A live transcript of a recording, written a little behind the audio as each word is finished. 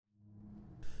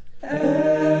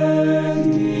et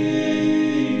dies,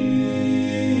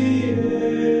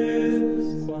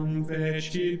 quam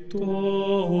fecit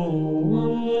Dominus,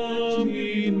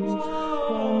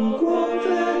 quam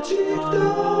fecit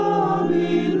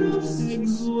Dominus,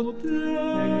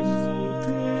 exultemus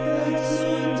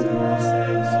in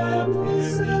Dominus,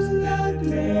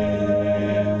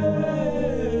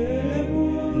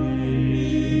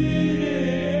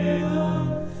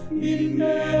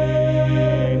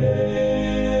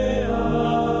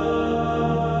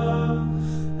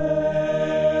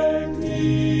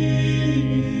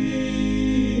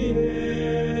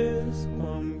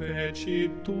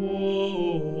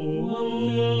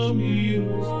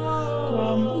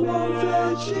 quam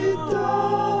fecit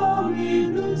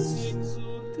Dominus,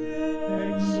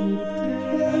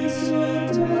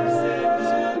 exultemus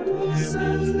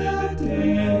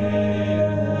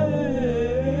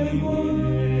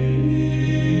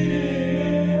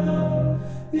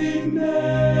in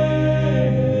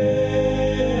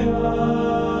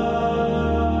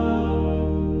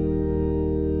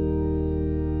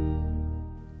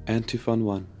Antiphon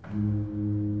 1.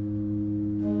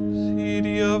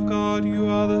 City of God, you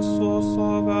are the source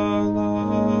of our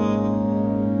love.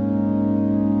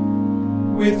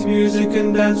 With music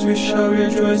and dance we shall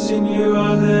rejoice in you,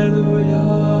 Alleluia.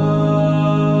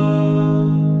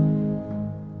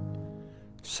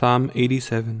 Psalm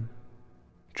 87.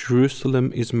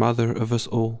 Jerusalem is mother of us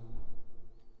all.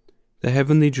 The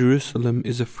heavenly Jerusalem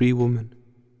is a free woman.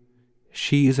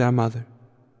 She is our mother.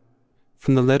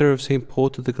 From the letter of St. Paul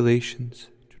to the Galatians,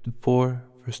 chapter 4,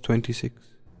 verse 26.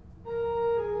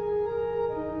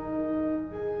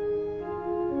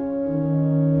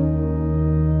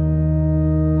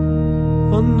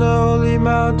 On the holy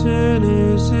mountain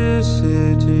is his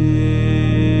city,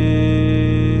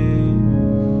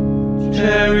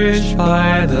 cherished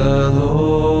by the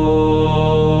Lord.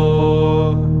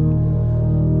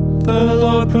 The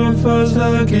Lord prefers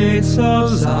the gates of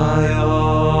Zion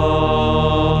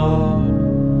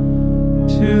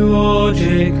to all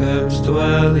Jacob's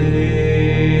dwellings.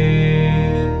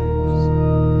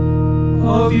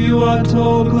 Of you are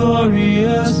told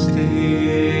glorious things,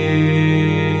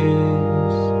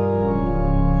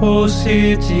 O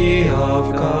city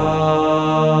of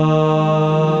God.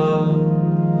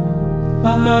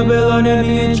 Babylon and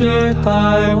Egypt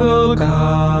I will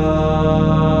count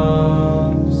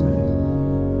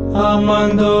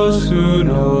among those who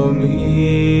know me.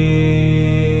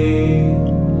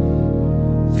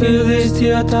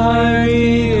 Philistia, Tyre,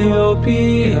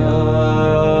 Ethiopia,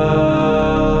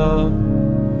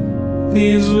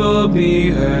 these will be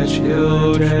her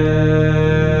children.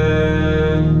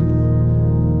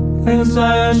 And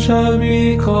Zion shall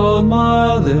be called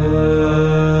mother,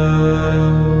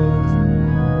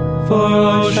 for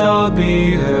all shall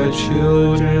be her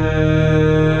children.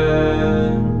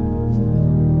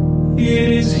 It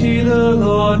is He, the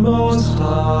Lord Most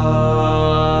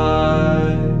High,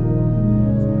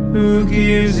 who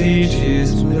gives each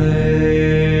his place.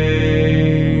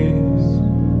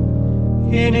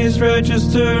 In his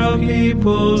register of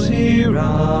peoples he writes,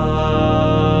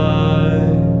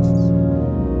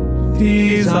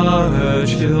 these are her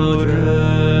children.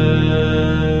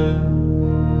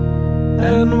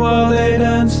 And while they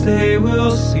dance they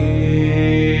will sing,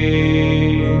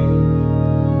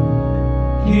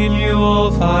 in you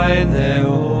all find their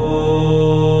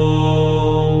home.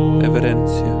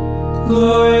 Evidencia.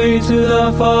 Glory to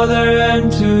the Father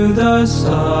and to the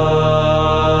Son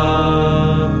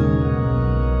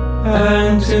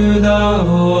and to the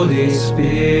Holy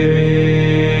Spirit,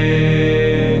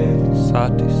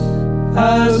 Satis.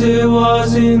 as it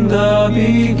was in the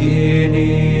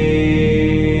beginning,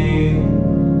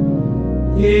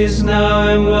 is now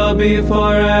and will be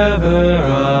forever.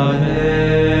 Amen.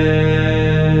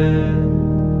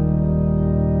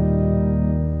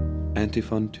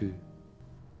 Antiphon 2.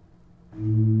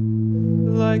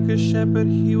 Like a shepherd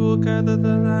he will gather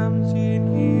the lambs in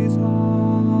his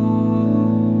arms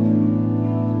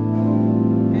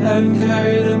and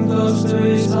carry them close to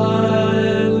his heart.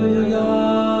 Alleluia.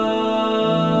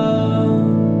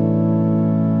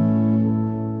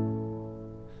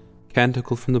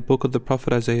 Canticle from the book of the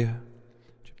prophet Isaiah,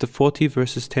 chapter 40,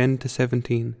 verses 10 to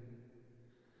 17.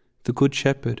 The Good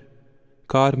Shepherd,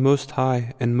 God most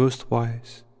high and most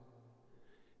wise.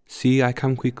 See, I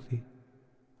come quickly.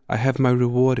 I have my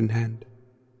reward in hand.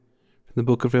 From the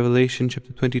book of Revelation,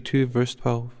 chapter 22, verse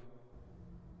 12.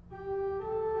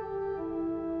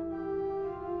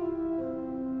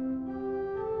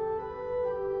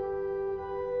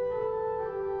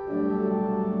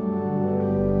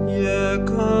 Here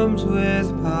comes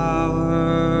with power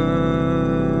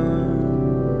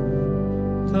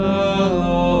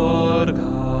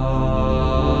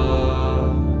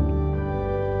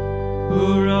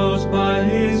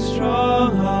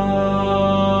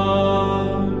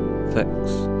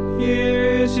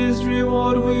his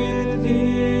reward with him,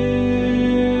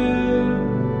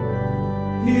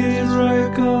 his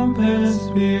recompense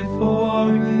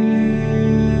before him.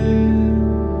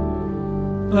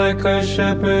 Like a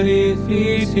shepherd he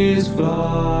feeds his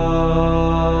flock,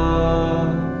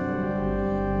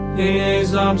 in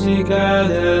his arms he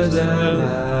gathers the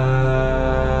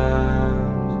lambs,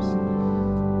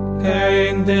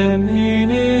 carrying them in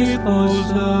his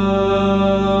bosom,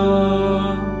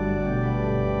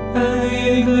 and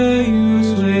leading the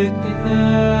ewes with them.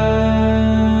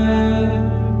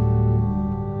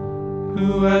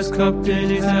 Who has cupped in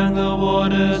his hand the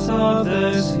waters of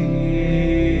the sea,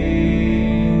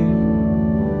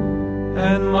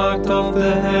 and marked off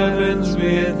the heavens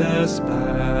with a span?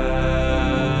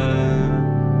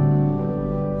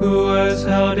 Who has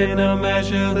held in a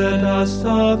measure the dust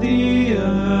of the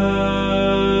earth?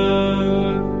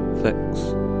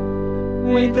 Flex.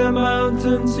 Weighed the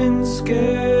mountains in scale,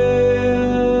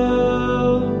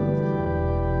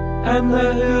 and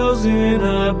the hills in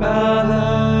a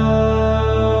balance.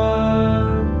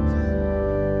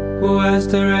 Who has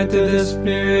directed the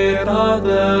Spirit of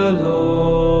the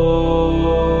Lord,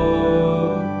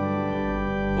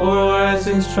 or has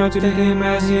instructed him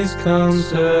as his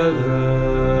counselor?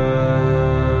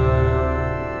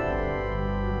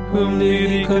 Whom did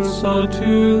he consult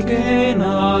to gain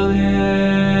knowledge?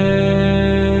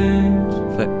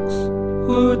 Flex.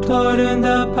 Who taught in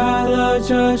the path of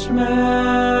judgment,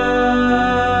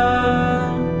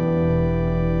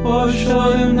 or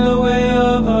showed him the way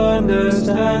of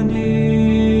understanding?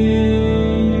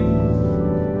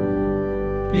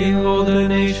 Behold, the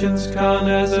nations count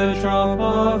as a drop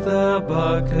of the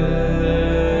bucket,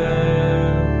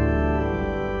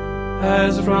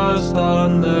 as rust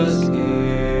on the scale.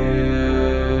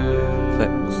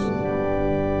 Flex.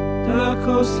 The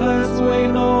coast has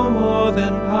weighed no more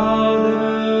than powder.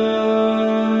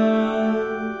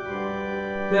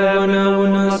 Their oil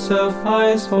will not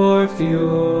suffice for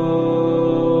fuel,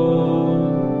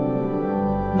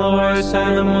 nor its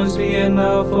animals be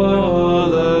enough for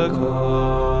holocaust.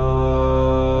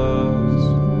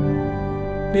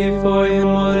 Before him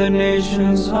all the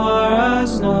nations are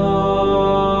as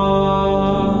naught,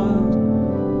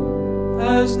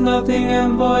 as nothing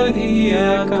and void he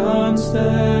accounts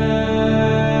them.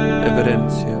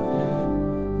 Evidencia.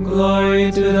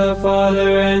 Glory to the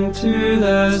Father and to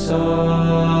the Son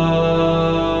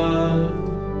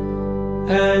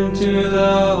and to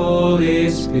the Holy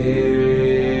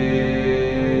Spirit,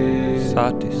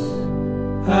 Satis.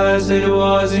 as it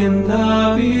was in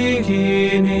the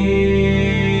beginning,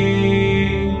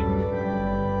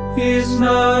 is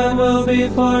now and will be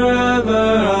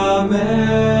forever.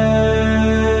 Amen.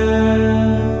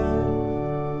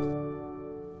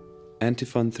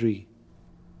 Antiphon 3.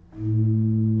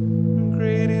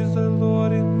 Great is the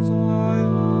Lord in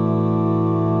Zion.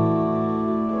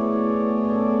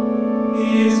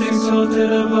 He is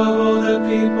exalted above all the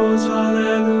peoples.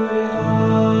 Hallelujah.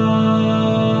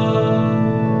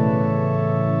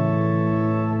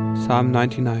 Psalm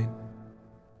 99.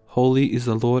 Holy is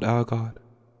the Lord our God.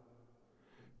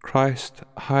 Christ,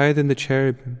 higher than the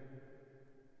cherubim,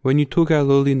 when you took our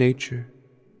lowly nature,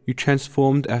 you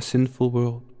transformed our sinful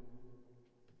world.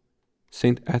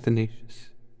 Saint Athanasius.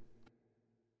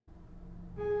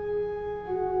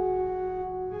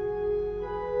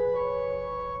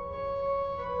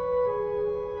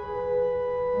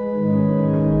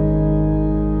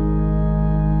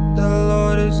 The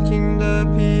Lord is King, the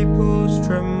peoples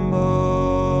tremble.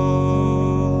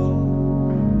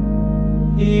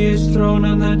 He is throned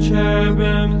on the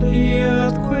cherubim, the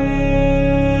earth quakes.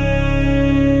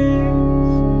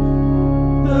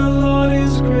 The Lord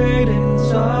is great in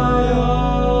Zion.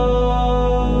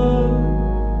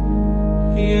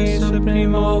 He is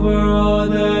supreme over all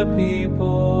the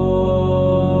peoples.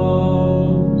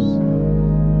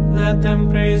 Let them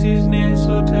praise his name,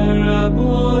 so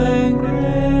terrible and great.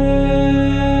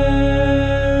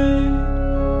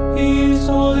 He is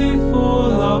wholly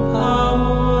full of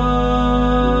power.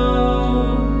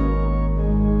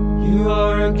 You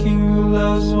are a king who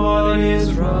loves what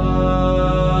is right.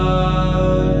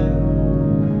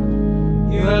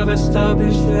 You have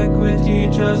established equity,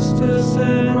 justice,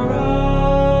 and right.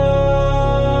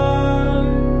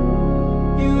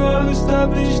 You have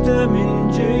established them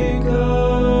in Jacob.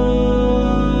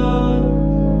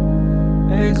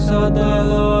 Exalt the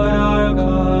Lord our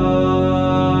God.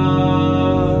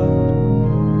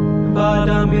 Bow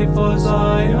down before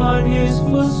Zion, his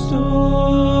footstool.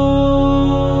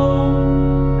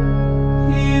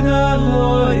 He, the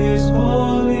Lord, is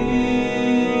holy.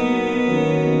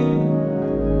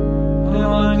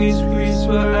 Among his priests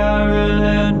were Aaron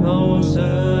and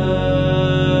Moses.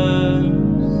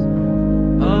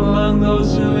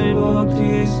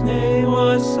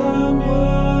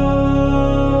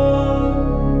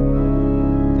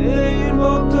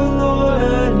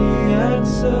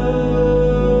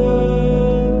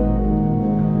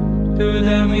 To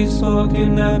them he spoke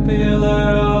in a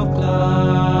pillar of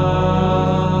cloud.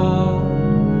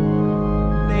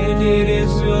 They did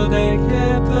his will, they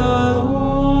kept the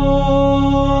law,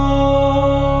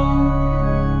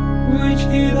 which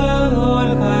he the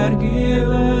Lord had given.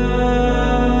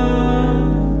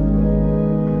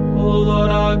 O Lord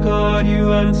our God,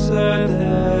 you answered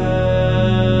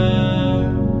them.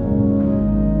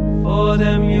 For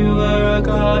them you are a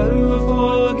God who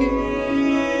forgives.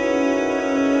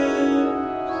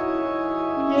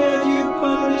 Yet you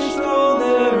punished all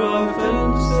their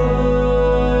offenses.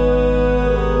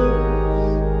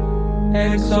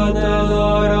 Exalt the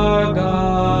Lord our God.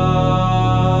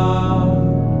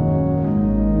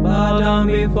 Bow down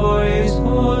before his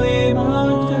holy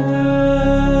mountain.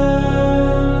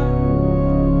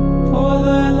 For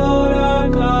the Lord our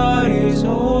God is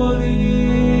holy.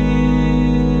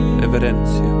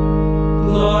 Reverencia.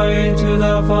 Glory to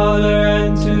the Father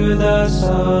and to the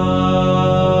Son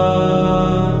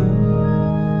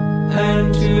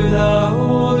and to the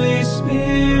Holy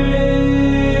Spirit,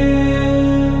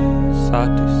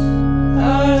 Satis.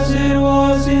 as it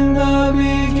was in the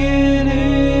beginning,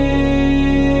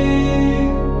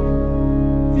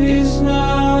 is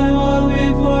now and will be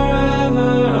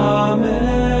forever. Amen.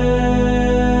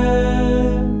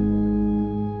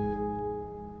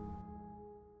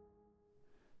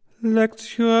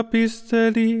 Lectio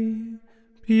Epistoli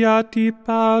Beati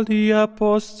Pauli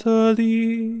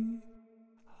Apostoli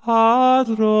ad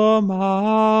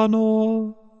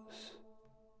Romanos.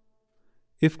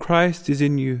 If Christ is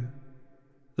in you,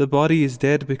 the body is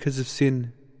dead because of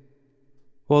sin,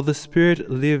 while the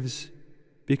Spirit lives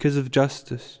because of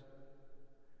justice.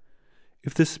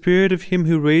 If the Spirit of him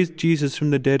who raised Jesus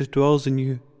from the dead dwells in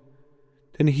you,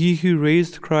 then he who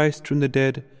raised Christ from the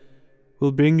dead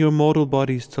will bring your mortal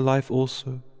bodies to life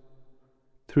also,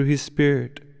 through his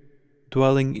Spirit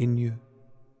dwelling in you.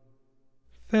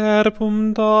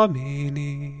 Verbum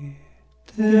Domini.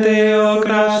 Deo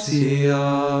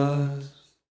gratias.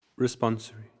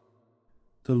 Responsory.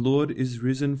 The Lord is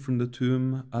risen from the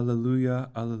tomb. Alleluia,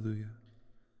 alleluia.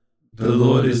 The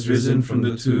Lord is risen from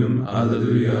the tomb.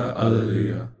 Alleluia,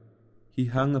 alleluia. He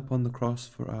hung upon the cross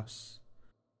for us.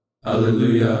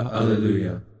 Alleluia,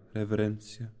 alleluia.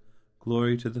 Reverencia.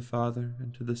 Glory to the Father,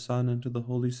 and to the Son, and to the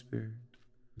Holy Spirit.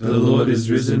 The Lord is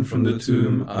risen from the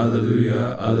tomb.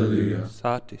 Alleluia, alleluia.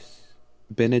 Satis.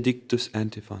 Benedictus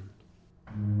Antiphon.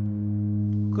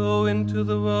 Go into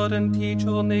the world and teach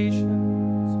all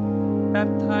nations.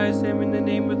 Baptize them in the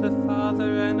name of the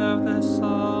Father and of the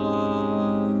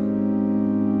Son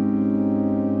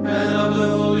and of the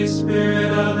Holy Spirit.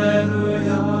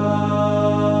 Alleluia.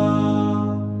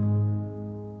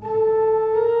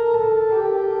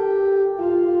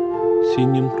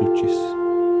 Signum Crucis.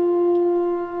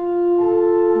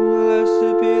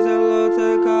 Blessed be the Lord,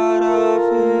 the God of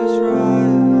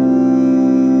Israel.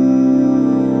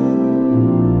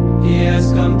 He has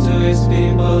come to his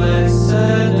people and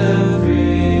set them free.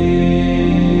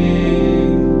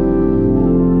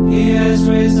 He has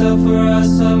raised up for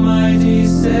us a mighty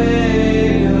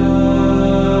Savior,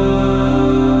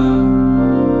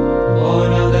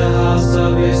 born of the house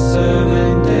of his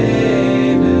servant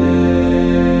David.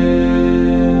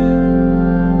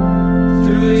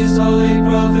 Through his holy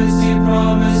prophets he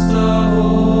promised the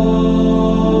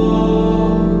whole,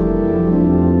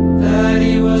 that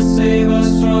he will save us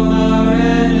from our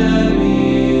enemies,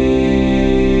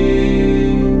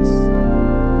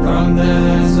 from the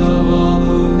hands of all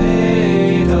who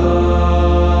hate us,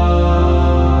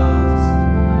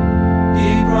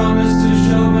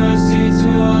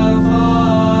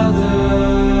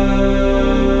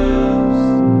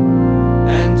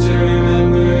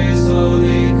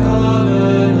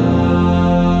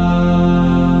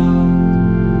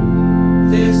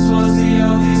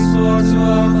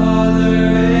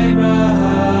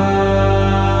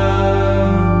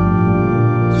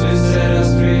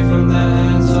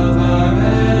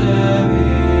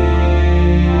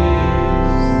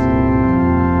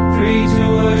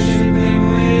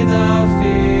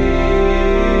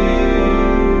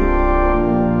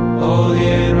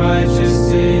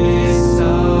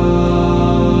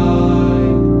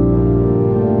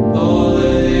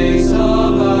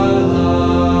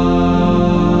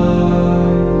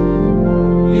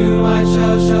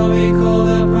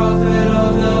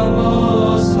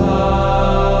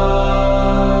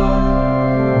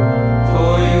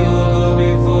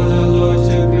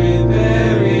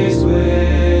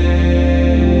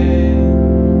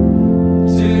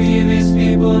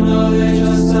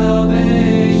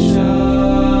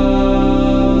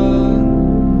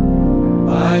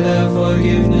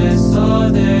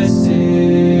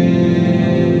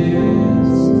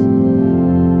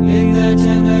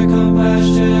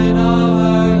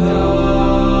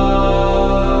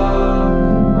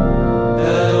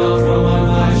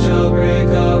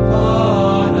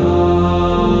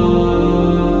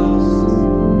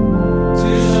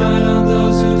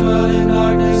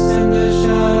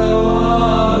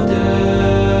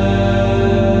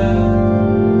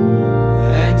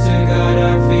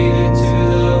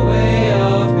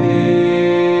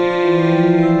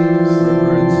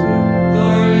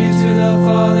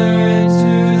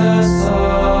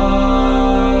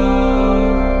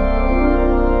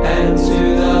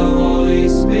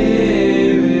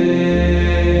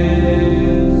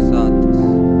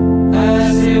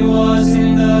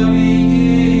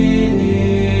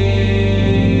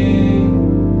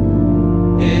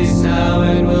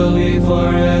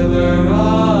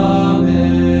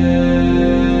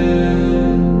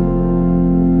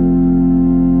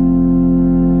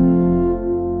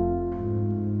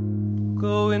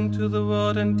 into the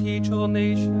world and teach all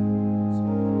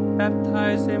nations.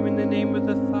 Baptize them in the name of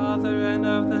the Father and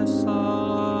of the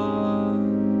Son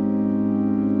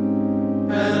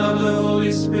and of the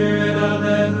Holy Spirit.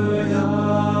 Alleluia.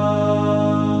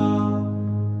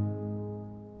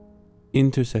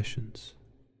 Intercessions.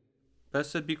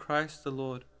 Blessed be Christ the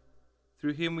Lord.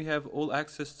 Through him we have all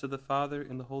access to the Father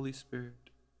in the Holy Spirit.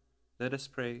 Let us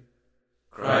pray.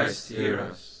 Christ, hear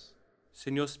us.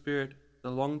 Send your Spirit,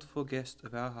 the longed-for guest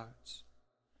of our hearts,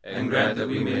 and grant that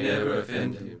we may never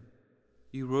offend him.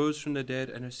 You rose from the dead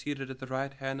and are seated at the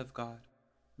right hand of God.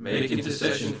 Make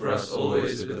intercession for us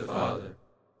always with the Father.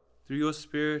 Through your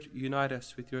Spirit, unite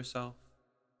us with yourself,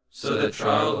 so that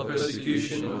trial or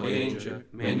persecution or danger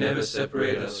may never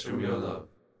separate us from your love.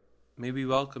 May we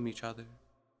welcome each other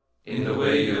in the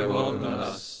way you have welcomed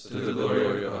us to the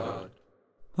glory of God.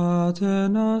 Pater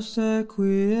noster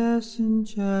qui es in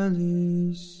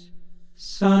celis,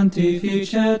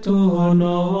 sanctificetur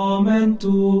nomen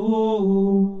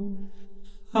tuum,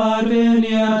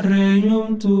 adveniat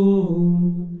regnum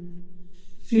tuum,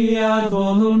 fiat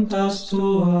voluntas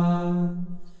tua,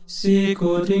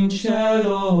 sicut in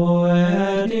cielo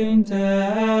et in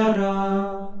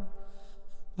terra.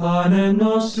 Panem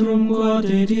nostrum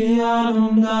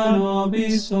quotidianum da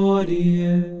nobis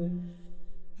hodie,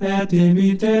 et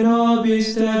dimitte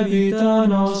nobis debita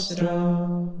nostra,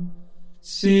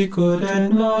 sicut et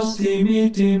nos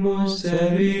dimittimus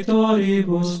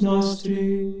debitoribus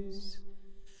nostris,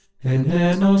 et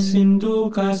ne nos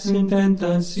inducas in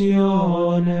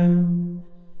tentationem,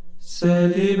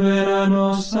 sed libera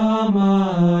nos a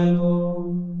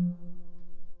malo.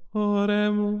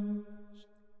 Oremus.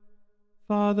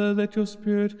 Father, let your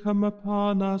Spirit come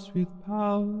upon us with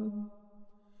power,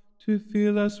 to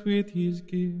fill us with his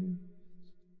gifts.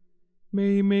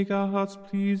 May he make our hearts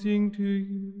pleasing to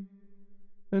you,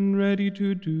 and ready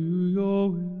to do your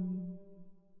will.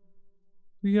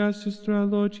 We ask this through our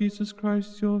Lord Jesus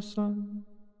Christ, your Son,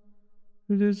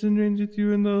 who lives and reigns with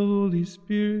you in the Holy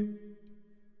Spirit,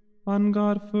 one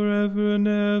God forever and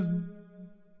ever.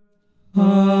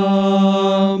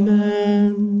 Amen.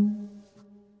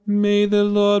 May the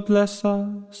Lord bless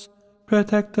us,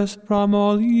 protect us from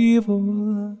all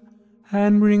evil,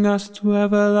 and bring us to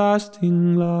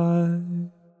everlasting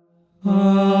life.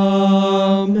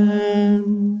 Amen.